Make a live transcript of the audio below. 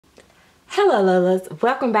Hello Lolas,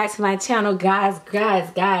 welcome back to my channel, guys.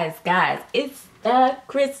 It's the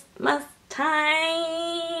Christmas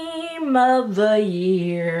time of the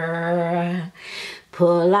year.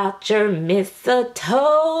 Pull out your mistletoes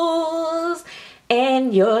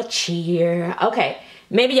and your cheer. Okay,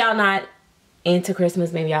 maybe y'all not into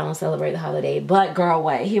Christmas, maybe y'all don't celebrate the holiday, but girl,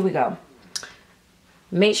 what? Here we go.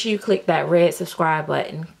 Make sure you click that red subscribe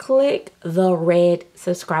button. Click the red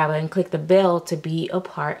subscribe button. Click the bell to be a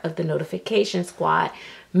part of the notification squad.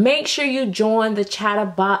 Make sure you join the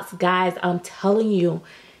Chatterbox, guys. I'm telling you,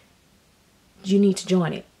 you need to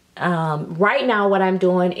join it. Right now, what I'm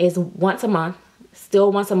doing is once a month,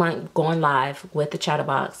 still once a month, going live with the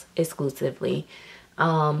Chatterbox exclusively.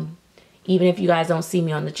 Even if you guys don't see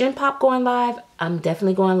me on the Gen Pop going live, I'm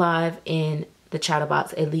definitely going live in the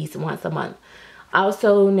Chatterbox at least once a month.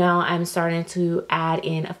 Also, now I'm starting to add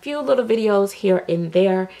in a few little videos here and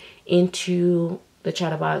there into the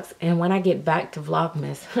Chatterbox. And when I get back to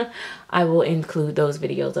Vlogmas, I will include those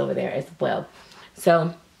videos over there as well.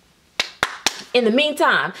 So, in the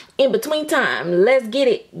meantime, in between time, let's get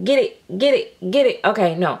it.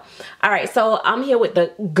 Okay, no. All right, so I'm here with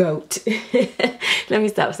the GOAT. Let me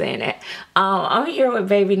stop saying that. I'm here with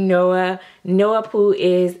baby Noah. Noah Pooh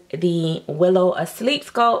is the Willow Asleep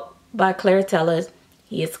sculpt by Claire Tellers.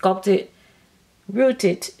 He is sculpted,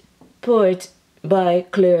 rooted, poured by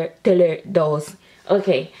Claire Teller dolls.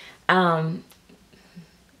 Okay, Claire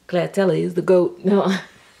Teller is the GOAT. No,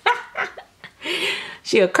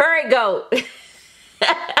 she a current GOAT.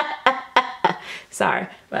 Sorry,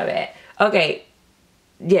 my bad. Okay,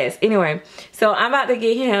 yes. Anyway, so I'm about to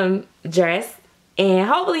get him dressed, and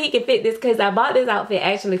hopefully he can fit this because I bought this outfit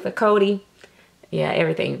actually for Cody. Yeah,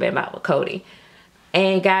 everything's been about with Cody.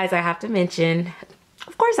 And guys, I have to mention,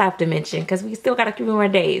 of course I have to mention, because we still got a few more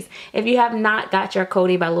days. If you have not got your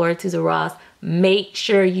Cody by Laura Tuza Ross, make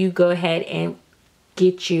sure you go ahead and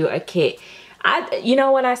get you a kit. You know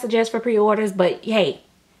what I suggest for pre-orders, but hey,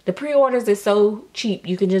 the pre-orders is so cheap.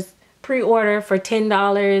 You can just pre-order for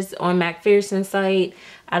 $10 on McPherson's site.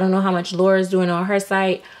 I don't know how much Laura's doing on her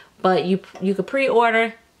site, but you could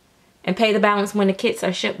pre-order and pay the balance when the kits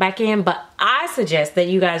are shipped back in. But I suggest that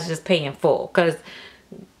you guys just pay in full, because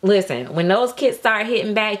listen, when those kits start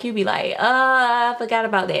hitting back, you be like, I forgot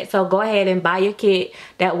about that. So go ahead and buy your kit.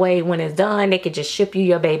 That way when it's done, they can just ship you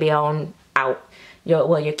your baby on out.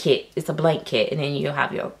 Your kit. It's a blank kit, and then you'll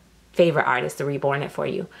have your favorite artist to reborn it for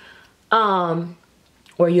you. Or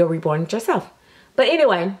you'll reborn it yourself. But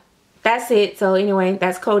anyway, that's it. So anyway,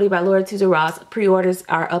 that's Cody by Laura Tuza Ross. Pre-orders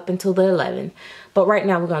are up until the 11th. But right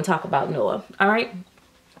now we're going to talk about Noah. Alright?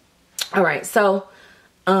 Alright, so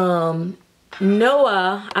Noah,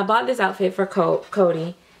 I bought this outfit for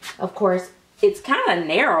Cody. Of course, it's kind of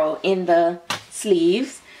narrow in the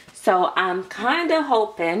sleeves. So I'm kind of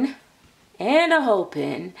hoping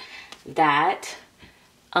that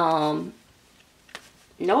Noah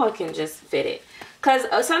can just fit it.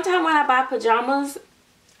 Because sometimes when I buy pajamas,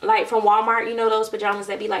 like from Walmart, you know those pajamas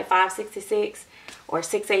that be like $5.66 or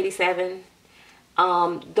 $6.87.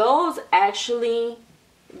 Those actually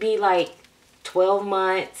be like 12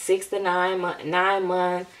 months, 6 to 9 months, 9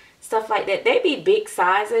 months, stuff like that. They be big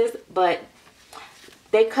sizes, but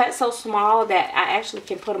they cut so small that I actually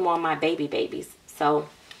can put them on my babies. So,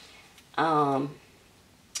 so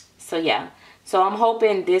yeah. So I'm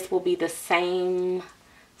hoping this will be the same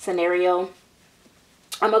scenario.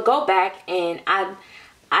 I'm gonna go back and I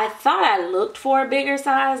thought I looked for a bigger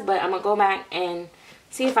size, but I'm gonna go back and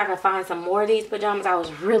see if I can find some more of these pajamas. I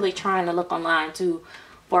was really trying to look online too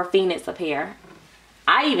for Phoenix a pair.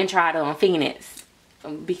 I even tried on Phoenix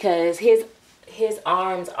because his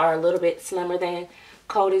arms are a little bit slimmer than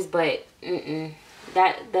Cody's, but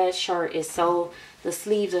that shirt is so, the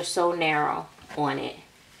sleeves are so narrow on it.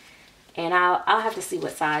 And I'll have to see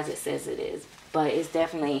what size it says it is, but it's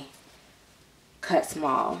definitely cut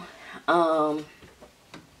small.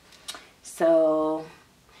 So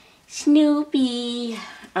Snoopy,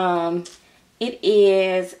 it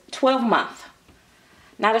is 12 month.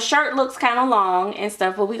 Now the shirt looks kind of long and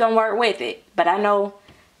stuff, but we're gonna work with it. But I know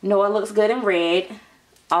Noah looks good in red.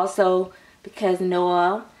 Also, because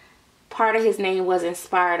Noah, part of his name was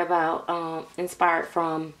inspired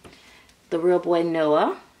from the real boy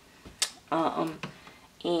Noah.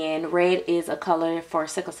 And red is a color for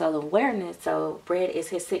sickle cell awareness, so red is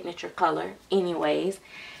his signature color anyways.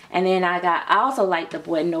 And then I also like the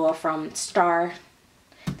boy Noah from Star,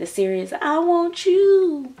 the series. I want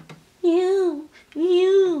you, you.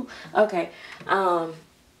 Okay. I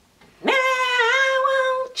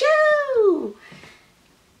want you.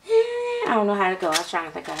 I don't know how to go. I was trying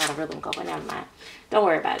to think of how the rhythm go, but never mind. Don't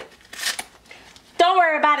worry about it. Don't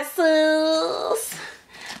worry about it, sis.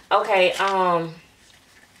 Okay,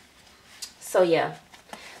 so yeah.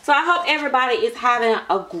 So I hope everybody is having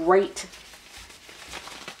a great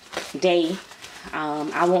day.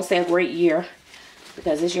 I won't say a great year,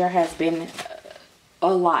 because this year has been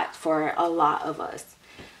a lot for a lot of us.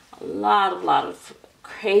 A lot of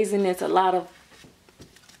craziness, a lot of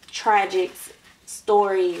tragic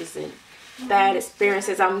stories and bad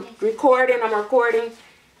experiences. I'm recording.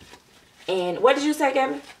 And what did you say,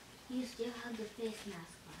 Gabby? You still have the face mask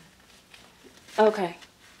on. Okay.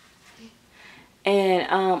 And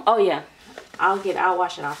oh yeah, I'll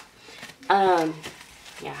wash it off. Yeah,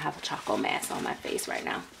 I have a chocolate mask on my face right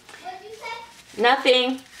now. What did you say?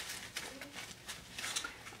 Nothing.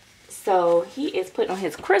 So he is putting on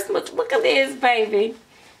his Christmas. Look at this, baby.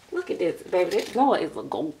 Look at this, baby. This Noah is a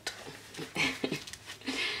goat.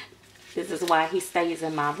 This is why he stays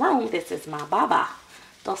in my room. This is my baba.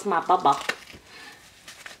 That's my baba.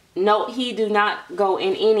 No, he do not go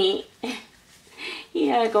in any.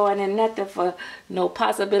 He ain't going in nothing for no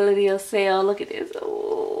possibility of sale. Look at this.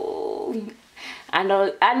 Ooh. I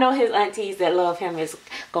know his aunties that love him is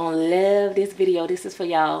gonna love this video. This is for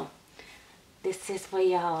y'all. This is for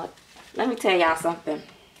y'all. Let me tell y'all something.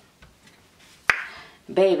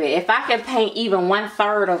 Baby, if I can paint even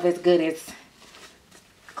 1/3 of as good as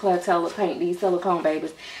Claire Taylor paint these silicone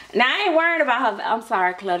babies. Now I ain't worried about her. I'm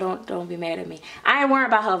sorry, Claire. Don't be mad at me. I ain't worried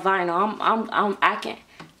about her vinyl. I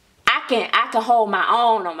can hold my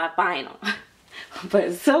own on my vinyl.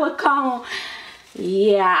 But silicone,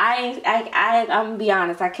 yeah, I'm gonna be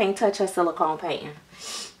honest. I can't touch her silicone painting.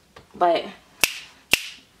 But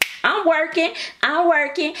I'm working.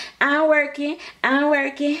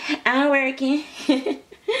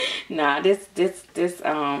 Nah, this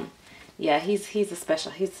yeah, he's a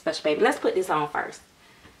special baby. Let's put this on first.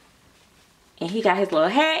 And he got his little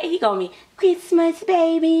hat. He gonna be Christmas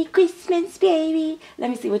baby. Let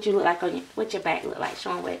me see what you look like on what your back look like.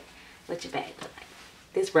 Show him what your back look like.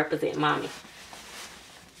 This represent mommy.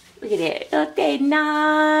 Look at that. Look, they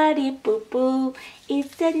naughty poo-poo.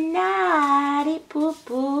 It's a naughty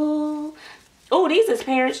poo-poo. Oh, these is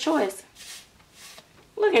parents' choice.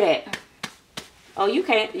 Look at that. Oh, you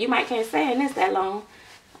might can't stay in this that long.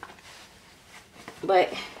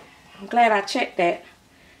 But I'm glad I checked that.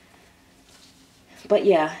 But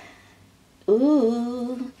yeah.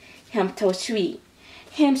 Ooh. Him so sweet.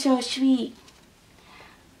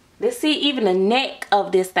 Let's see, even the neck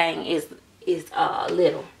of this thing is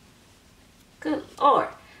little. Good Lord.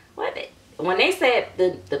 When they said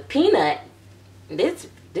the peanut, this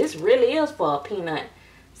really is for a peanut.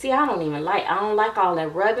 See, I don't like all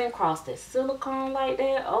that rubbing across the silicone like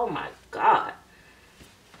that. Oh my God.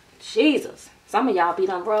 Jesus. Some of y'all be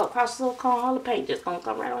done rub across silicone, all the paint just gonna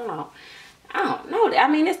come right on off. I don't know. I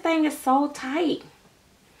mean, this thing is so tight.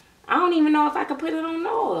 I don't even know if I could put it on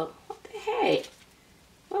Noah. What the heck?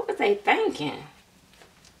 What was they thinking?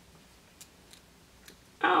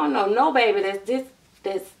 I don't know. No, baby,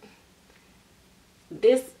 that's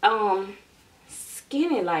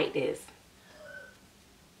skinny like this.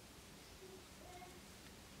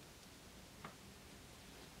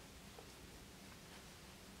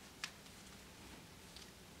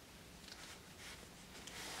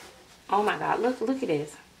 Oh my God, look at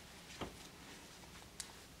this.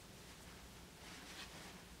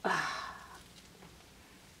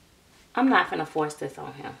 I'm not finna force this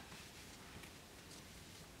on him.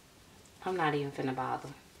 I'm not even finna bother.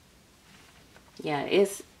 Yeah,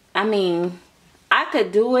 I mean, I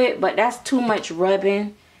could do it, but that's too much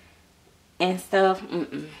rubbing and stuff.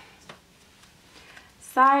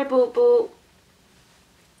 Sorry, boo-boo.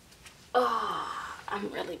 Oh,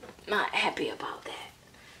 I'm really not happy about that.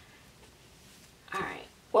 Alright,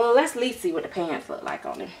 well, let's at least see what the pants look like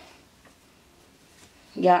on him.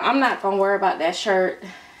 Yeah, I'm not gonna worry about that shirt.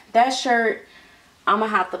 That shirt, I'm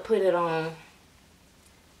gonna have to put it on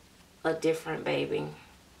a different baby.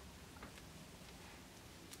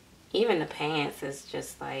 Even the pants is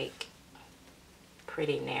just like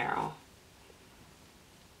pretty narrow.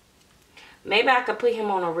 Maybe I could put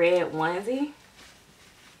him on a red onesie.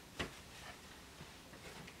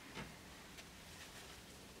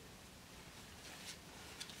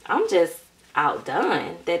 I'm just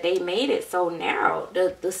outdone that they made it so narrow.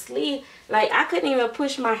 The sleeve, like I couldn't even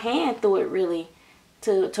push my hand through it really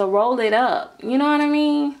to roll it up. You know what I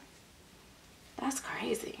mean? That's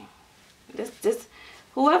crazy. This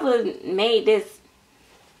whoever made this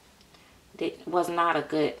was not a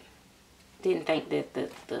good. Didn't think that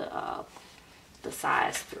the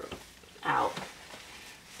size threw out.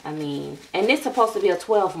 I mean, and it's supposed to be a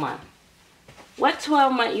 12-month. What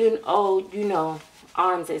 12-month you know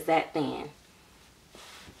arms is that thin?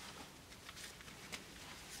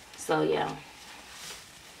 So yeah,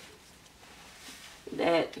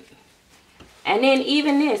 that. And then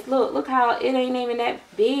even this, look how it ain't even that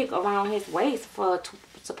big around his waist for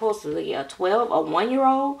supposedly a 12 or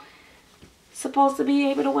 1-year-old supposed to be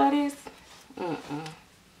able to wear this.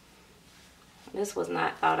 This was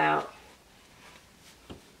not thought out.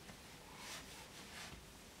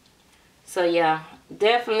 So yeah,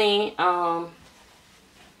 definitely well,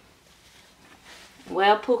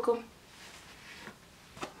 Pooh,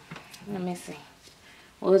 let me see.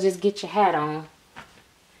 We'll just get your hat on.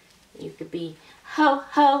 You could be ho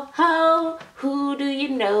ho ho, who do you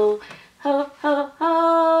know? Ho ho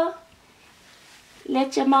ho,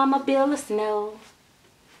 let your mama build a snow.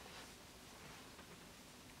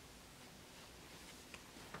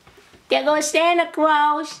 There goes Santa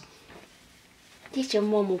Claus. Get your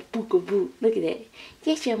mama bookaboo. Look at that.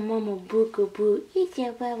 Get your mama bookaboo. Get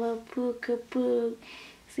your mama bookaboo.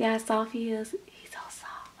 See how soft he is? He's so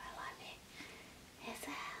soft. I love it. It's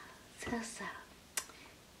so soft.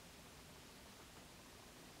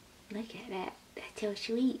 Look at that. That's so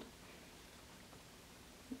sweet.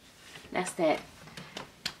 That's that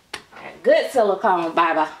good silicone,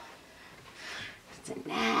 baby. It's a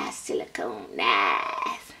nice silicone.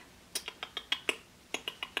 Nice.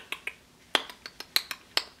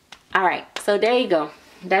 Alright, so there you go.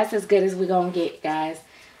 That's as good as we're gonna get, guys.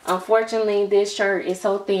 Unfortunately, this shirt is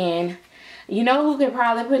so thin. You know who could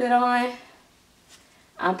probably put it on?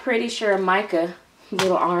 I'm pretty sure Micah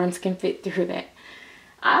little arms can fit through that.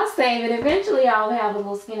 I'll save it. Eventually I'll have a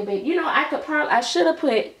little skinny baby. You know, I should have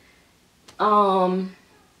put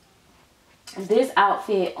this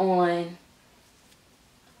outfit on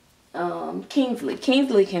Kingsley.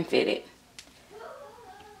 Kingsley can fit it.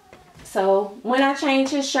 So when I change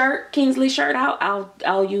his shirt, Kingsley's shirt out,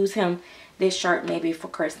 I'll use this shirt maybe for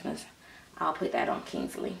Christmas. I'll put that on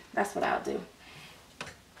Kingsley. That's what I'll do.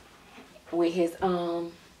 With his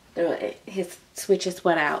switches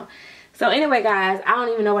sweat out. So anyway, guys, I don't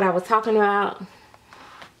even know what I was talking about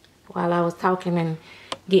while I was talking and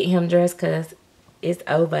getting him dressed, because it's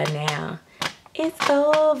over now. It's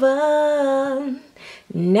over.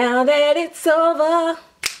 Now that it's over.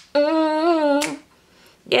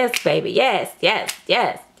 Yes, baby. Yes, yes,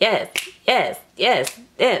 yes, yes, yes, yes,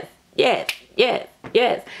 yes, yes, yes,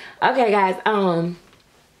 yes. Okay, guys.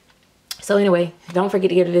 So anyway, don't forget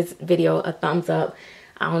to give this video a thumbs up.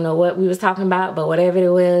 I don't know what we was talking about, but whatever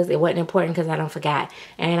it was, it wasn't important because I don't forgot.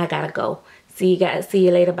 And I gotta go. See you guys. See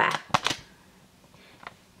you later. Bye.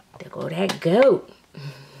 There go that goat.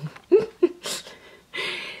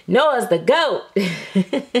 Noah's the goat.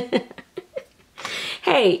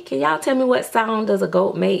 Hey, can y'all tell me what sound does a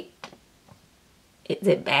goat make? Is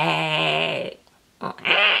it bad?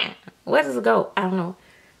 What is a goat? I don't know.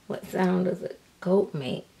 What sound does a goat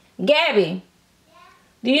make? Gabby,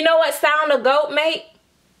 do you know what sound a goat make?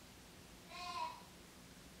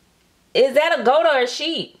 Is that a goat or a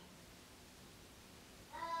sheep?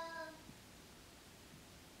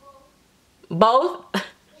 Both?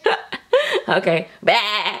 Okay.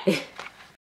 Bad.